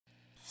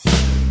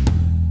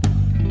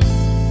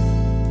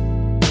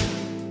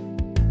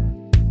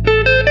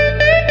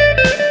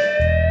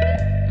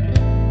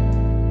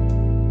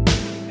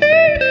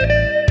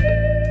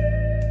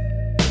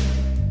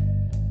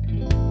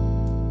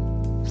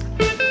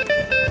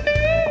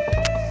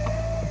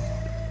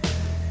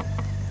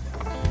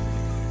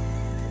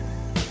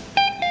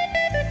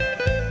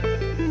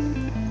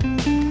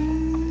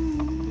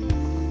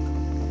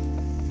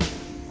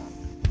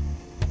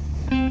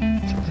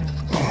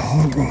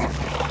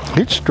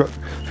He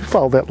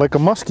followed that like a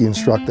muskie and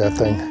struck that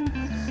thing.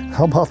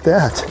 How about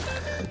that?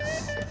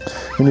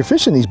 When you're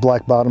fishing these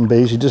black bottom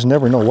bays, you just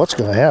never know what's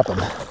going to happen.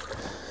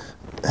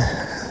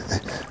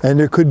 And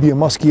there could be a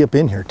muskie up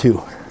in here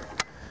too.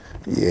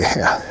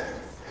 Yeah.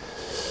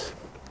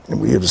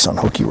 And we just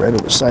unhook you right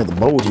over the side of the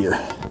boat here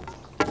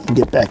and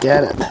get back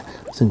at it,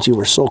 since you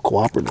were so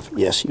cooperative.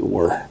 Yes, you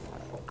were.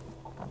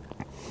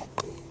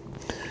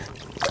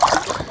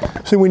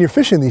 So when you're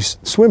fishing these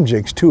swim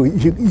jigs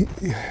too,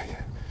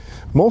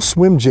 most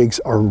swim jigs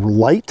are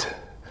light.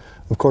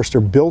 Of course,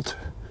 they're built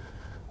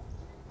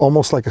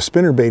almost like a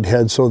spinnerbait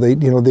head, so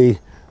they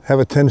have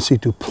a tendency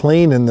to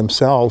plane in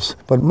themselves.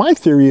 But my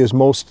theory is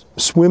most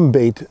swim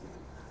bait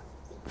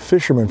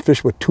fishermen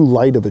fish with too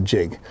light of a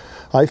jig.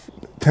 I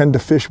tend to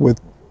fish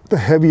with the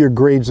heavier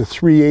grades, the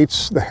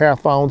 3/8, the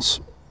 1/2 ounce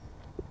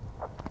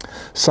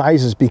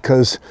sizes,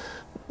 because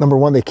number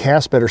one, they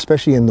cast better,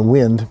 especially in the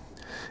wind,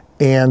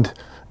 and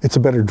it's a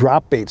better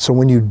drop bait. So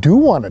when you do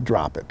want to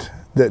drop it,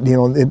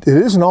 it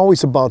isn't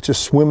always about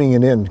just swimming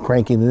it in,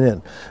 cranking it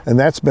in. And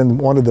that's been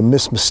one of the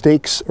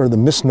mistakes or the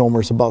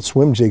misnomers about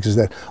swim jigs, is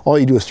that all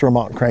you do is throw them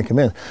out and crank them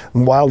in.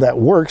 And while that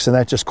works, and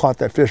that just caught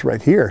that fish right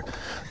here,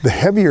 the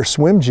heavier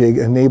swim jig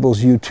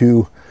enables you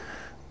to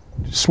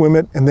swim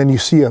it, and then you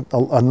see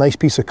a nice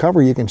piece of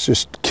cover, you can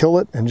just kill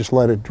it and just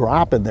let it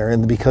drop in there.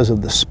 And because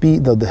of the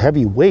speed, the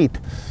heavy weight,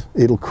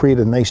 it'll create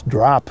a nice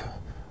drop.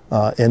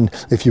 And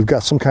if you've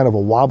got some kind of a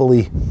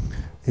wobbly,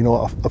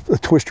 a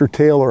twister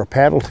tail or a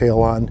paddle tail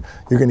on,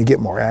 you're going to get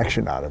more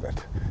action out of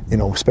it,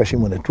 especially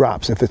when it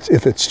drops.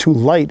 If it's too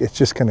light, it's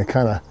just going to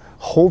kind of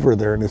hover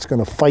there, and it's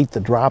going to fight the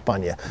drop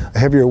on you. A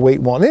heavier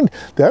weight one. And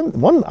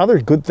one other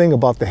good thing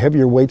about the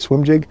heavier weight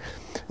swim jig,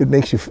 it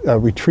makes you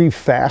retrieve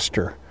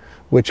faster,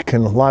 which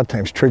can a lot of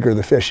times trigger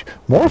the fish.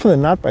 More often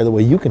than not, by the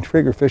way, you can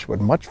trigger fish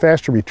with much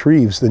faster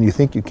retrieves than you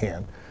think you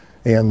can.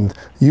 And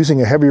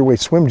using a heavier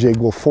weight swim jig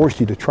will force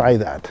you to try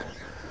that.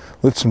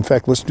 In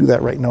fact, let's do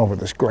that right now over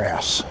this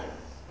grass.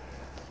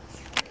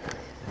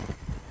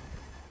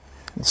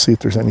 Let's see if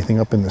there's anything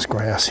up in this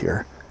grass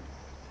here.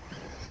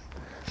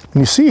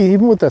 And you see,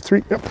 even with that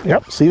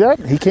yep, see that?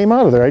 He came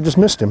out of there, I just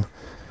missed him.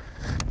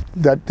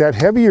 That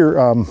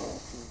heavier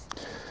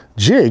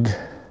jig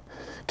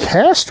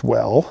cast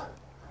well,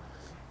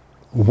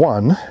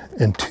 one,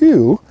 and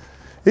two,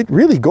 it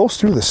really goes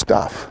through the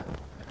stuff.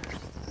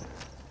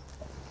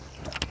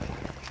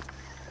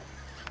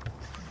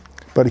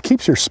 But it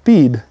keeps your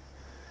speed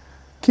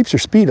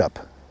up.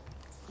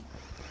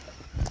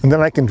 And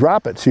then I can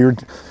drop it. So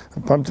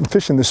if I'm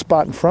fishing this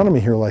spot in front of me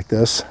here like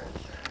this,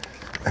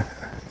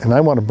 and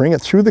I want to bring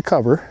it through the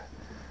cover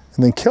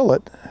and then kill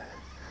it,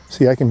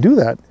 see, I can do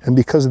that. And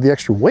because of the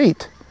extra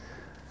weight,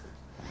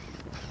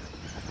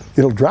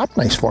 it'll drop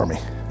nice for me.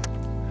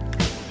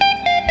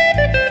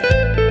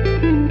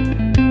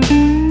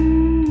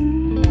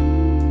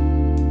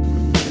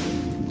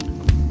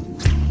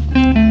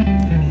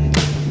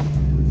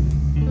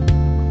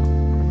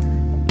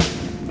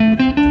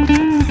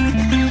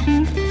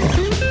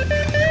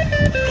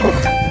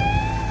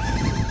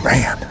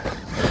 Man.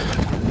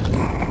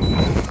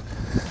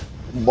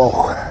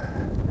 Whoa.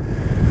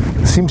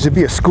 There seems to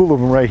be a school of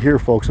them right here,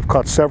 folks. I've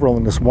caught several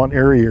in this one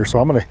area here, so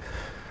I'm going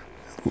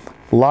to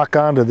lock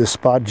onto this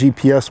spot,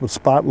 GPS with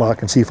spot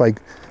lock, and see if I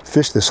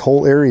fish this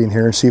whole area in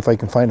here and see if I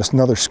can find us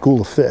another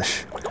school of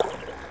fish.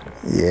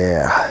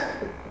 Yeah.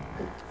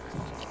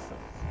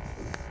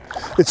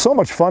 It's so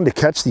much fun to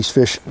catch these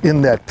fish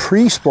in that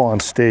pre-spawn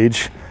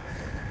stage,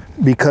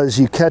 because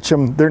you catch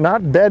them, they're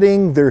not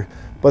bedding,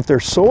 but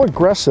they're so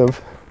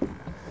aggressive.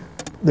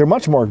 They're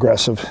much more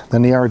aggressive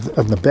than they are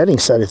on the bedding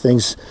side of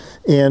things.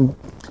 And,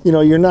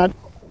 you're not,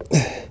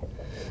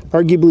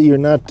 arguably you're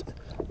not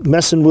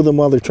messing with them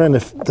while they're trying to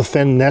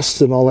defend nests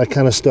and all that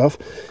kind of stuff.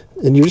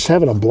 And you're just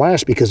having a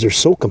blast because they're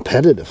so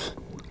competitive.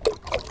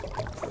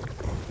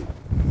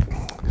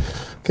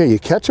 Okay, you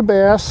catch a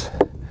bass,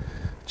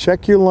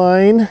 check your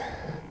line,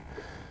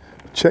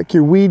 check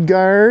your weed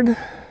guard.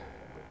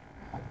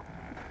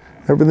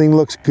 Everything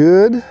looks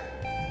good.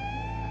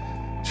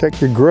 Check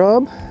your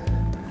grub.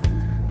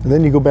 And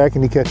then you go back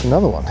and you catch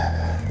another one.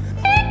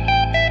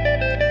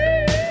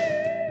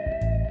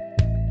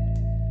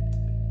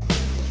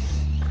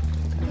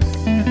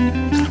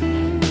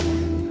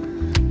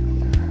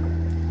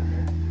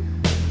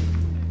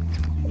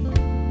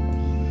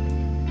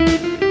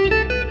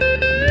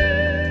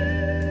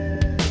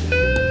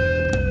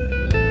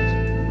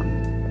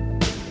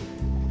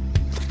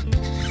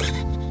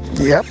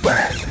 Yep.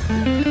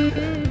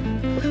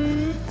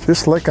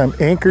 Just like I'm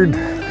anchored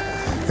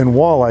in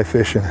walleye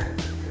fishing.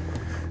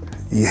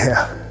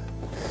 Yeah.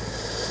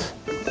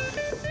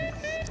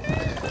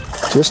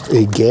 Just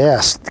a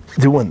gas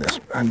doing this,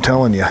 I'm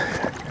telling you.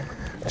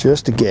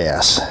 Just a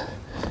gas.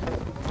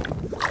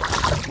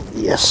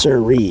 Yes,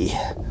 sirree.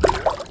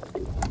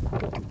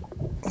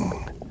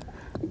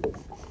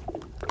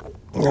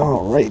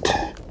 All right.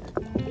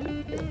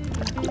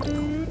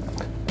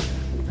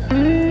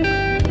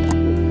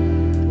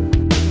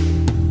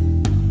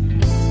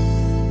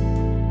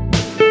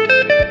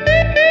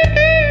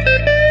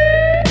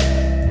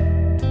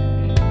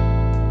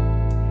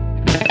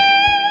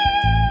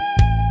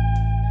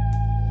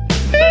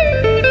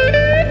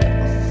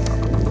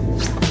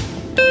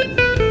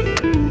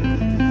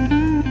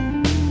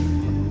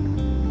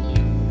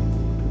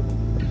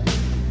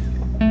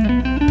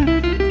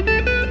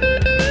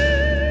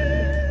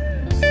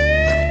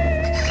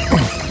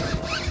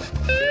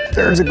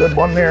 there's a good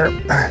one there.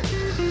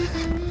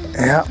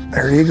 Yeah,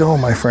 there you go,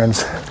 my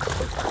friends.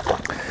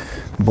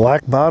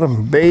 Black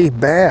bottom bay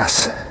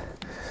bass.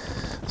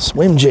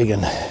 Swim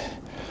jigging.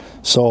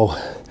 So,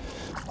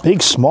 big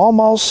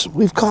smallmouths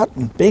we've caught,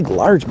 and big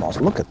largemouths.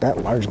 Look at that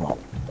largemouth.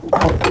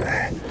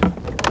 Okay.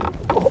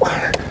 Oh.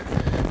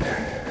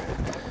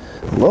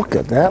 Look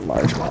at that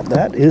largemouth.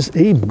 That is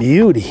a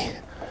beauty.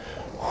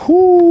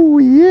 Whoo,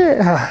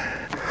 yeah.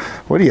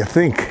 What do you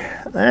think?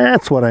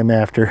 That's what I'm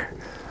after.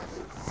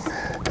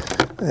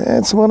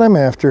 That's what I'm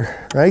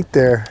after, right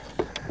there.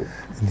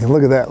 And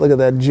look at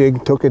that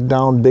jig, took it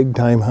down big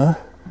time, huh?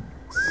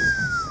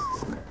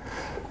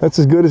 That's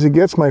as good as it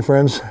gets, my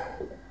friends.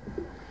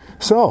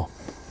 So,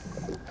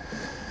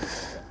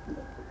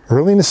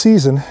 early in the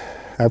season,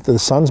 after the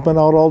sun's been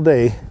out all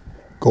day,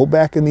 go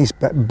back in these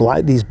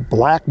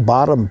black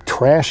bottom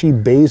trashy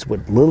bays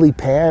with lily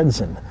pads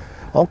and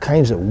all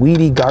kinds of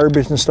weedy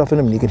garbage and stuff in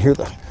them. And you can hear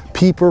the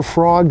peeper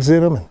frogs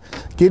in them. And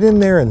get in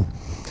there and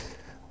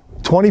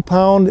 20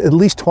 pound, at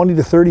least 20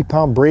 to 30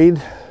 pound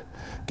braid.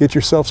 Get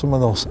yourself some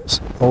of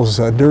those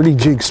dirty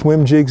jig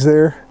swim jigs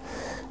there.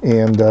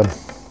 And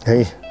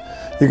hey,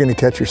 you're gonna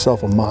catch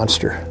yourself a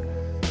monster.